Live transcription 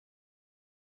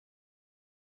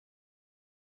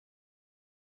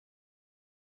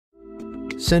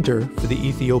Center for the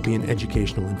Ethiopian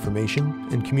Educational Information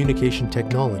and Communication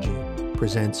Technology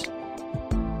presents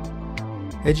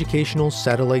Educational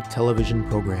Satellite Television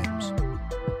Programs.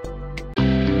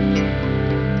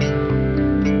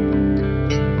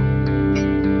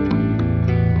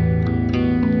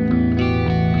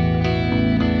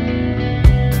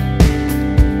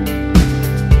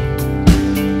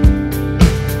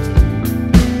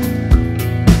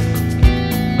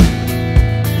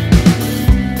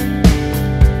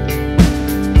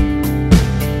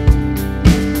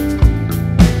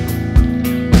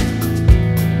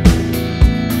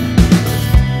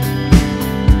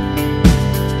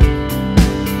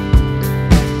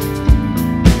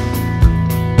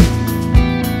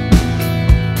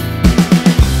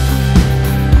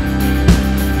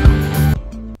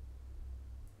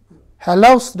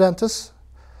 Hello students,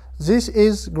 this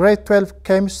is grade 12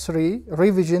 chemistry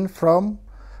revision from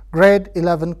grade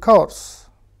 11 course.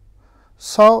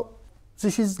 So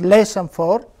this is lesson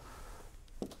 4.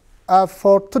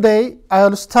 For today I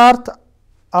will start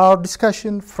our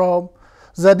discussion from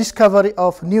the discovery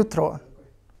of neutron.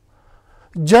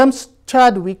 James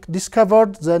Chadwick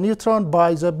discovered the neutron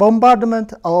by the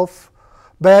bombardment of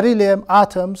beryllium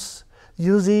atoms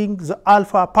using the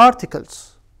alpha particles.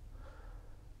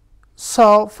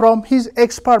 So from his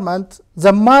experiment,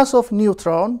 the mass of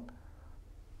neutron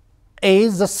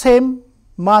is the same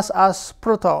mass as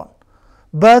proton,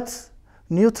 but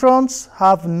neutrons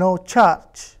have no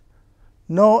charge,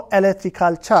 no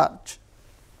electrical charge.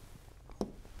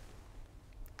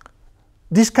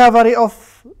 Discovery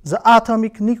of the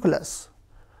atomic nucleus.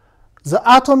 The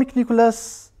atomic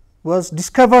nucleus was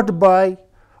discovered by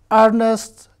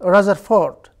Ernest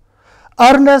Rutherford.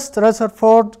 Ernest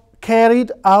Rutherford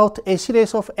carried out a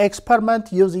series of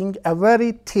experiments using a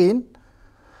very thin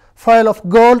foil of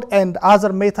gold and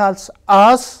other metals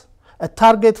as a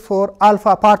target for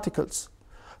alpha particles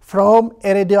from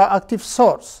a radioactive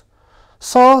source.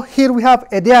 So here we have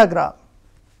a diagram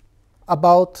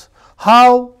about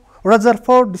how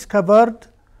Rutherford discovered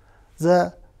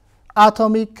the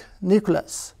atomic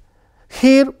nucleus.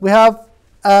 Here we have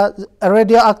a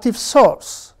radioactive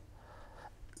source.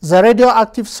 The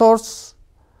radioactive source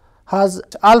has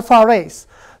alpha rays.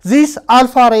 These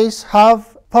alpha rays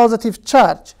have positive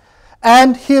charge,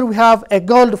 and here we have a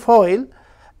gold foil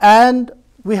and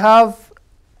we have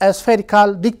a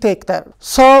spherical detector.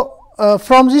 So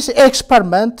from this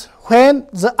experiment, when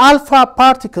the alpha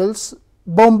particles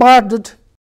bombarded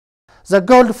the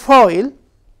gold foil,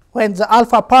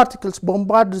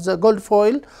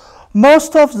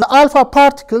 most of the alpha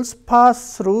particles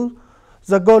pass through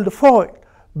the gold foil,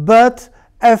 but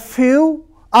a few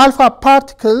alpha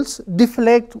particles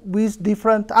deflect with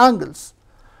different angles.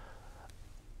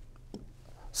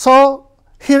 So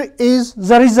here is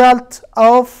the result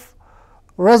of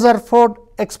Rutherford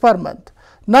experiment.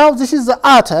 Now this is the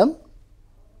atom.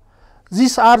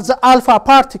 These are the alpha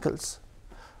particles.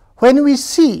 When we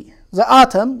see the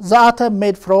atom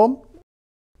made from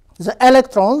the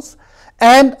electrons,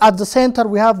 and at the center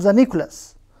we have the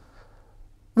nucleus.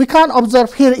 We can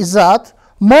observe here is that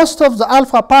most of the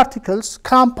alpha particles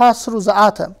can pass through the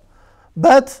atom,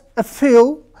 but a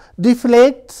few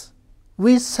deflect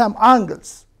with some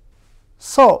angles.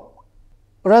 So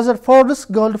Rutherford's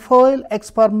gold foil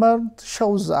experiment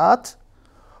shows that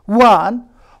 1.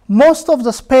 Most of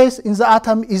the space in the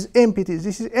atom is empty.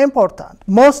 This is important.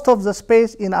 Most of the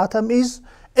space in atom is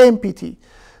empty.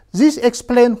 This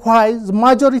explains why the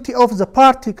majority of the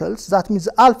particles, that means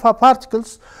the alpha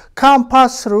particles, can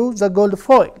pass through the gold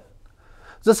foil.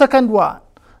 The second one,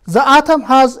 the atom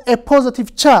has a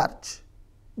positive charge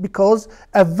because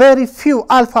a very few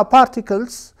alpha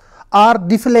particles are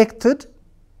deflected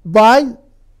by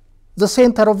the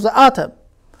center of the atom.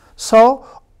 So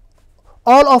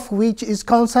all of which is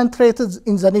concentrated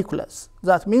in the nucleus.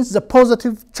 That means the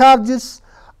positive charges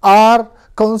are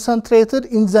concentrated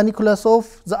in the nucleus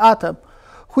of the atom,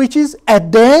 which is a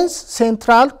dense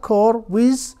central core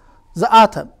with the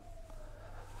atom.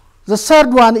 The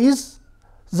third one is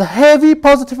the heavy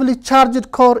positively charged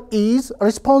core is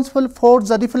responsible for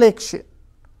the deflection.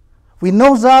 We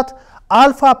know that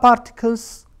alpha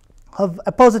particles have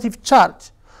a positive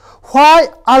charge. Why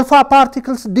alpha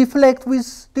particles deflect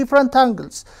with different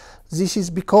angles? This is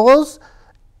because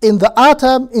in the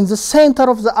atom, in the center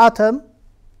of the atom,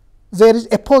 there is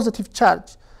a positive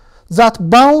charge that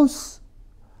bounces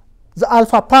the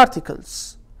alpha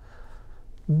particles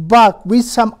back with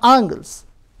some angles.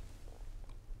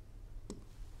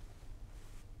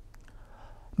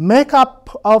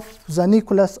 Makeup of the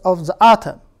nucleus of the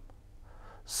atom.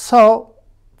 So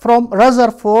from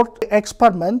Rutherford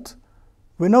experiment,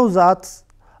 we know that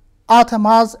atom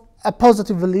has a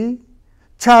positively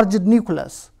charged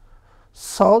nucleus.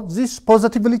 So this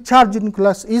positively charged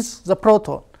nucleus is the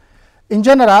proton. In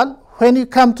general, when you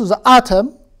come to the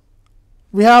atom,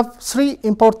 we have three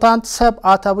important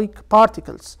subatomic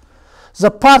particles. The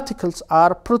particles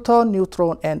are proton,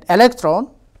 neutron, and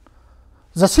electron.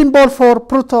 The symbol for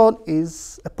proton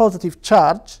is a positive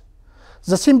charge.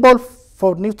 The symbol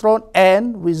for neutron,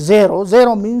 N, with 0.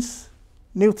 0 means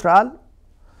neutral.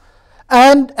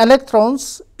 And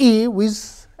electrons, E,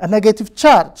 with a negative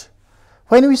charge.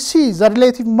 When we see the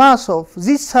relative mass of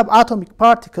these subatomic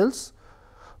particles,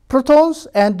 protons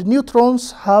and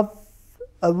neutrons have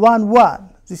a 1-1.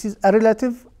 This is a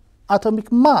relative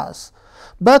atomic mass.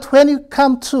 But when you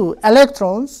come to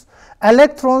electrons,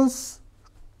 electrons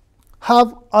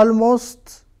have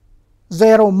almost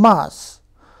 0 mass,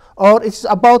 or it's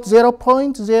about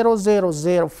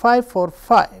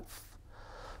 0.0000545.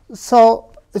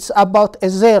 So it's about a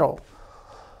 0.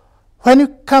 When you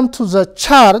come to the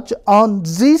charge on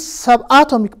these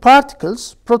subatomic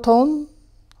particles, proton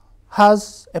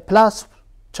has a plus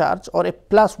charge or a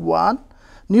 +1,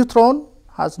 neutron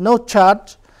has no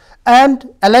charge,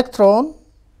 and electron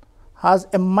has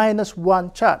a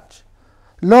 -1 charge.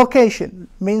 Location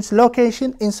means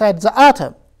location inside the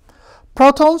atom.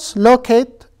 Protons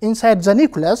locate inside the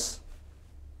nucleus,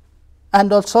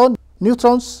 and also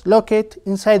neutrons locate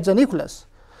inside the nucleus.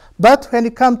 But when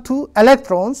you come to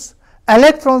electrons,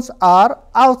 electrons are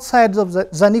outside of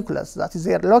the nucleus, that is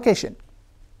their location.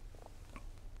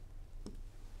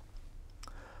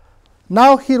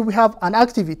 Now here we have an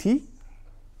activity.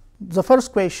 The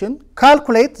first question,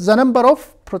 calculate the number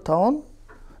of proton,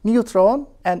 neutron,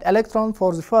 and electron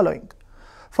for the following.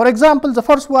 For example, the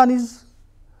first one is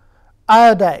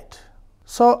iodide.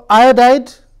 So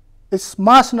iodide, its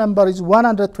mass number is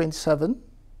 127.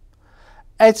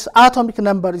 Its atomic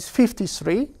number is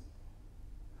 53.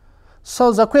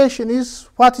 So the question is,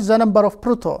 what is the number of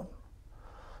proton?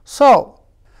 So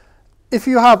if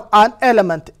you have an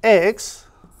element X,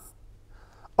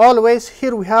 always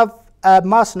here we have a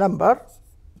mass number,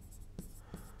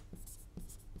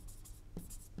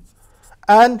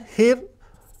 and here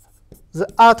the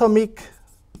atomic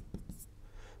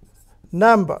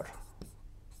number.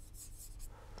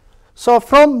 So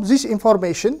from this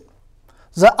information,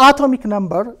 the atomic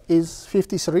number is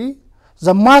 53,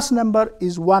 the mass number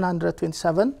is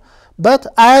 127, but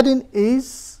iodine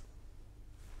is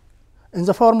in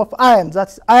the form of ion,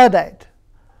 that's iodide.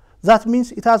 That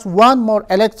means it has one more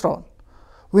electron.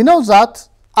 We know that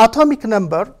atomic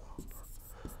number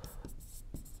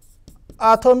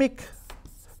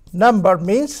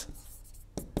means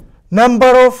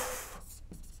number of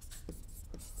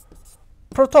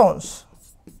protons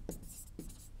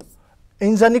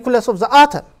in the nucleus of the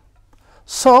atom.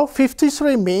 So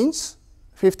 53 means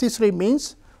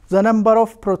the number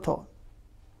of proton.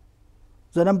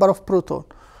 The number of proton.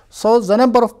 So the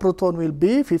number of proton will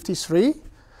be 53.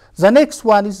 The next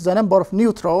one is the number of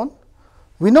neutron.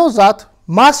 We know that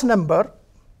mass number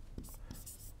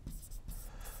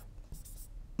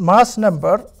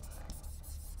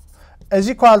is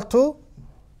equal to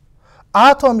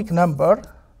atomic number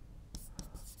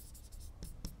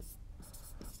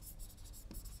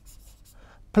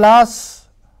plus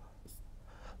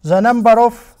the number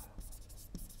of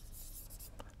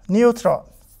neutron.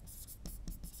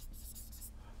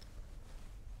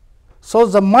 So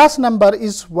the mass number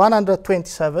is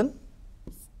 127.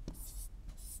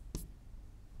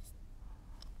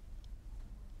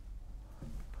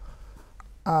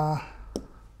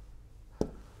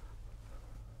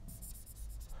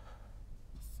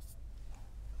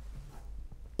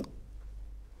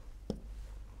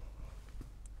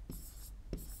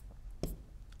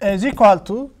 Is equal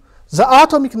to, the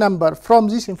atomic number from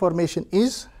this information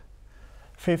is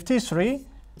 53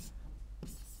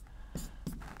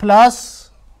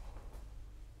 plus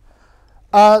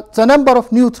the number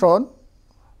of neutron,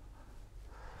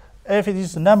 if it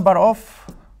is the number of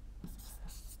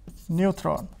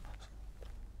neutron.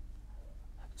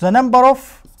 The number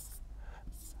of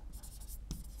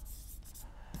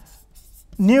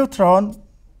neutron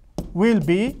will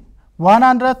be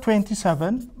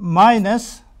 127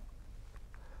 minus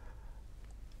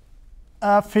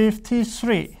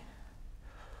 53.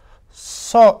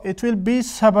 So it will be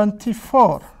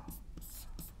 74.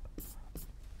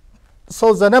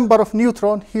 So the number of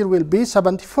neutron here will be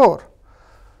 74.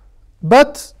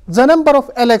 But the number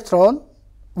of electron,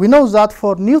 we know that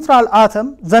for neutral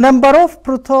atom, the number of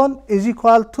proton is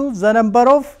equal to the number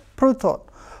of proton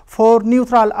for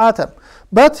neutral atom.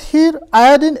 But here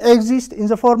iodine exists in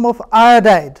the form of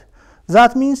iodide.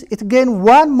 That means it gains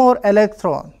one more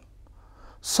electron.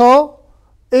 So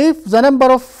if the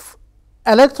number of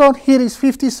electron here is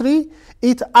 53,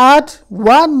 it add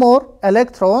one more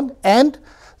electron, and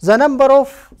the number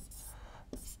of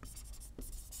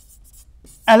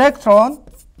electron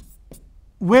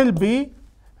will be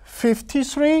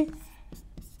 53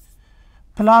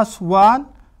 plus 1,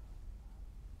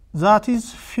 that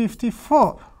is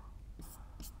 54.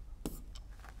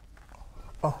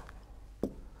 Oh,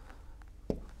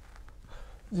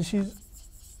 this is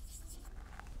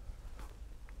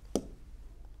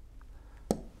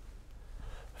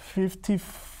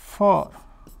 54.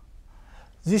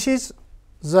 This is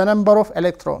the number of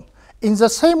electron. In the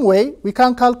same way, we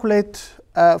can calculate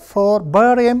for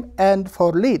barium and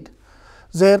for lead,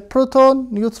 their proton,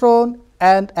 neutron,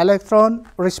 and electron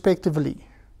respectively.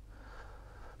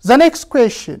 The next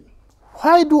question: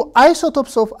 why do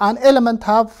isotopes of an element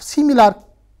have similar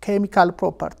chemical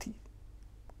properties?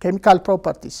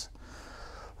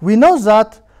 We know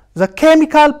that the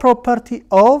chemical property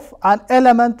of an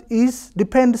element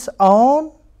depends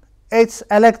on its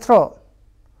electron.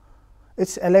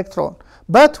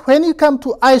 But when you come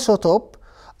to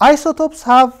isotopes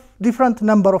have different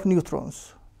number of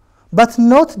neutrons, but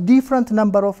not different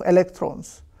number of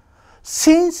electrons.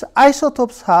 Since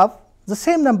isotopes have the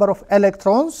same number of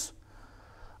electrons,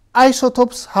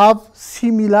 isotopes have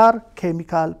similar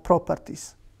chemical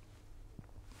properties.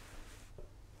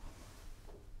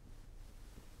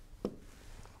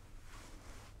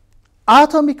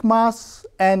 Atomic mass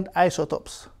and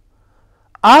isotopes.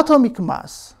 Atomic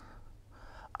mass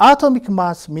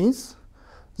means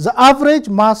the average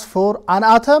mass for an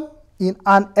atom in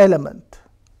an element.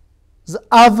 The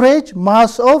average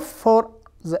mass for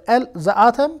the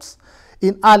atoms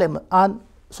in an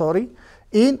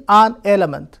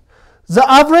element. The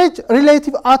average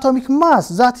relative atomic mass,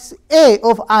 that is A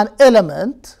of an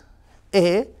element,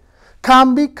 A,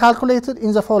 can be calculated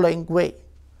in the following way.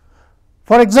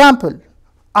 For example,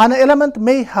 an element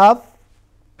may have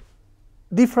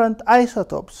different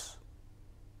isotopes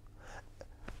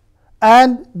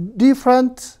and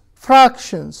different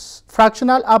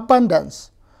fractional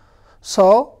abundance.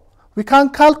 So we can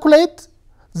calculate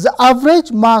the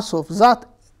average mass of that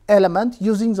element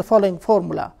using the following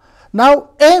formula. Now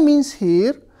A means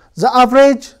here the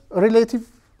average relative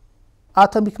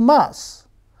atomic mass.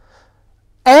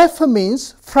 F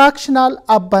means fractional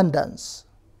abundance.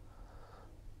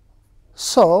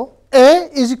 So A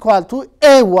is equal to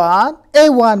A1.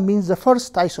 A1 means the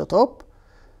first isotope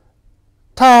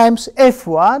times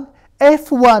F1.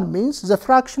 F1 means the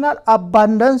fractional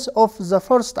abundance of the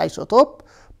first isotope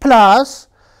plus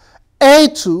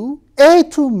A2.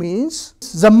 A2 means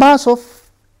the mass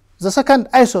of the second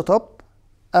isotope.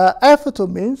 F2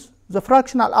 means the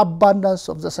fractional abundance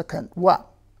of the second one.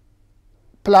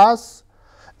 Plus,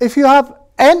 if you have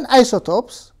n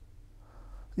isotopes,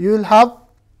 you will have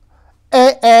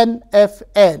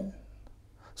ANFN.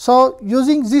 So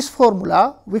using this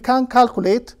formula, we can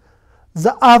calculate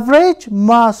the average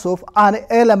mass of an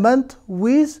element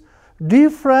with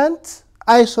different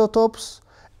isotopes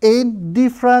in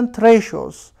different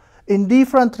ratios. In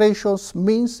different ratios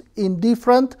means in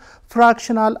different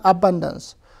fractional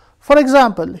abundance. For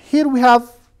example, here we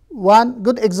have one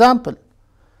good example.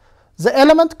 The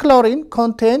element chlorine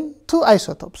contains two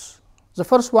isotopes. The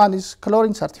first one is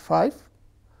chlorine 35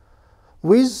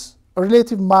 with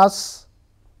relative mass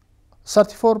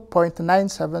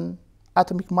 34.97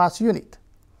 atomic mass unit.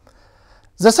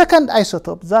 The second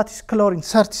isotope, that is chlorine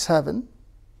 37,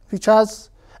 which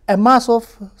has a mass of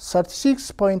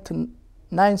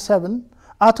 36.97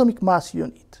 atomic mass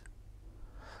unit.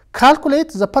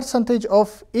 Calculate the percentage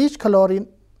of each chlorine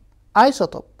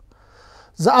isotope.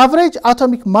 The average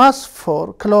atomic mass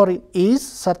for chlorine is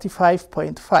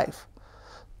 35.5.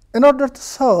 In order to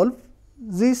solve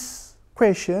this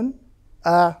question,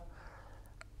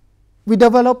 we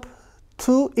develop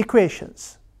two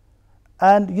equations,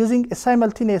 and using a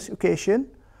simultaneous equation,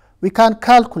 we can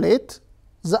calculate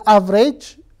the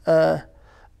average,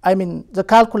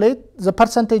 calculate the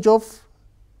percentage of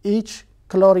each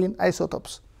chlorine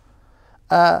isotopes.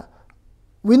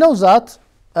 We know that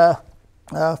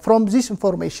from this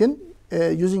information,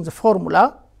 using the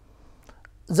formula,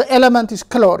 the element is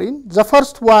chlorine. The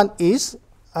first one is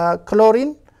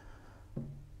chlorine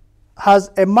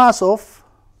has a mass of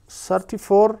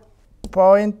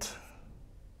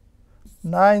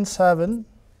 34.97,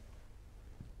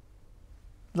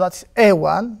 that's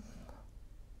A1,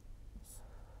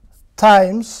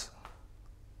 times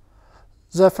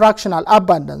the fractional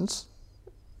abundance,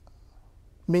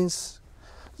 means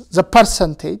the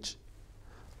percentage,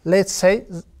 let's say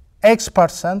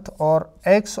X% or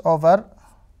X over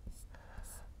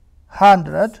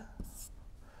 100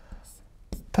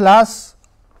 plus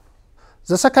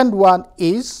the second one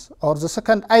is, or the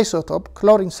second isotope,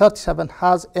 chlorine-37,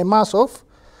 has a mass of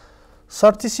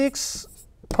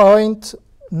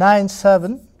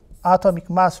 36.97 atomic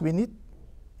mass unit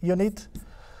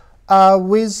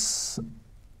with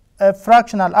a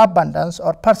fractional abundance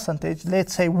or percentage,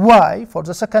 let's say Y for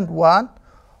the second one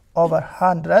over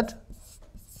 100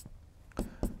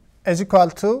 is equal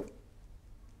to,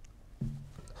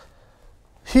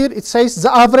 here it says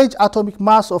the average atomic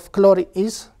mass of chlorine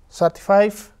is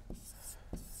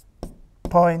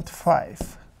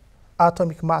 35.5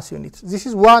 atomic mass units. This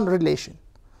is one relation.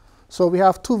 So we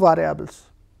have two variables.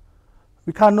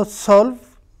 We cannot solve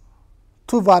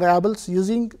two variables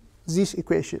using this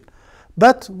equation.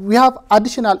 But we have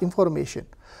additional information.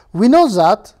 We know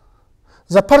that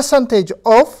the percentage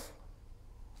of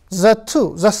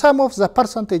the sum of the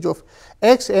percentage of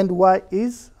X and Y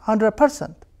is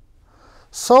 100%.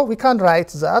 So we can write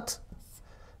that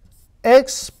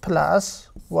X plus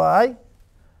Y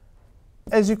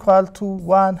is equal to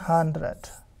 100.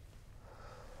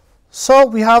 So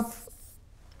we have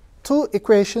two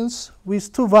equations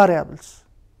with two variables.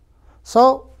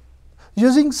 So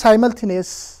using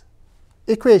simultaneous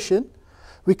equation,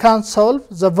 we can solve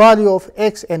the value of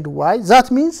X and Y. That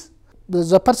means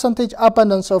the percentage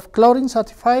abundance of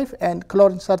chlorine-35 and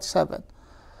chlorine-37.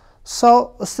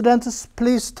 So students,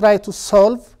 please try to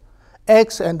solve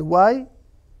X and Y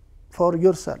for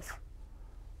yourself.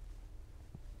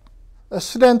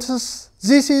 Students,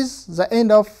 this is the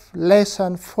end of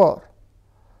lesson 4.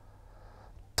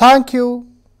 Thank you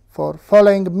for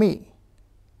following me.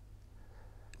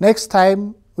 Next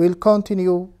time we'll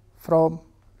continue from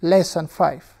lesson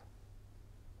 5.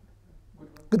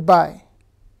 Goodbye.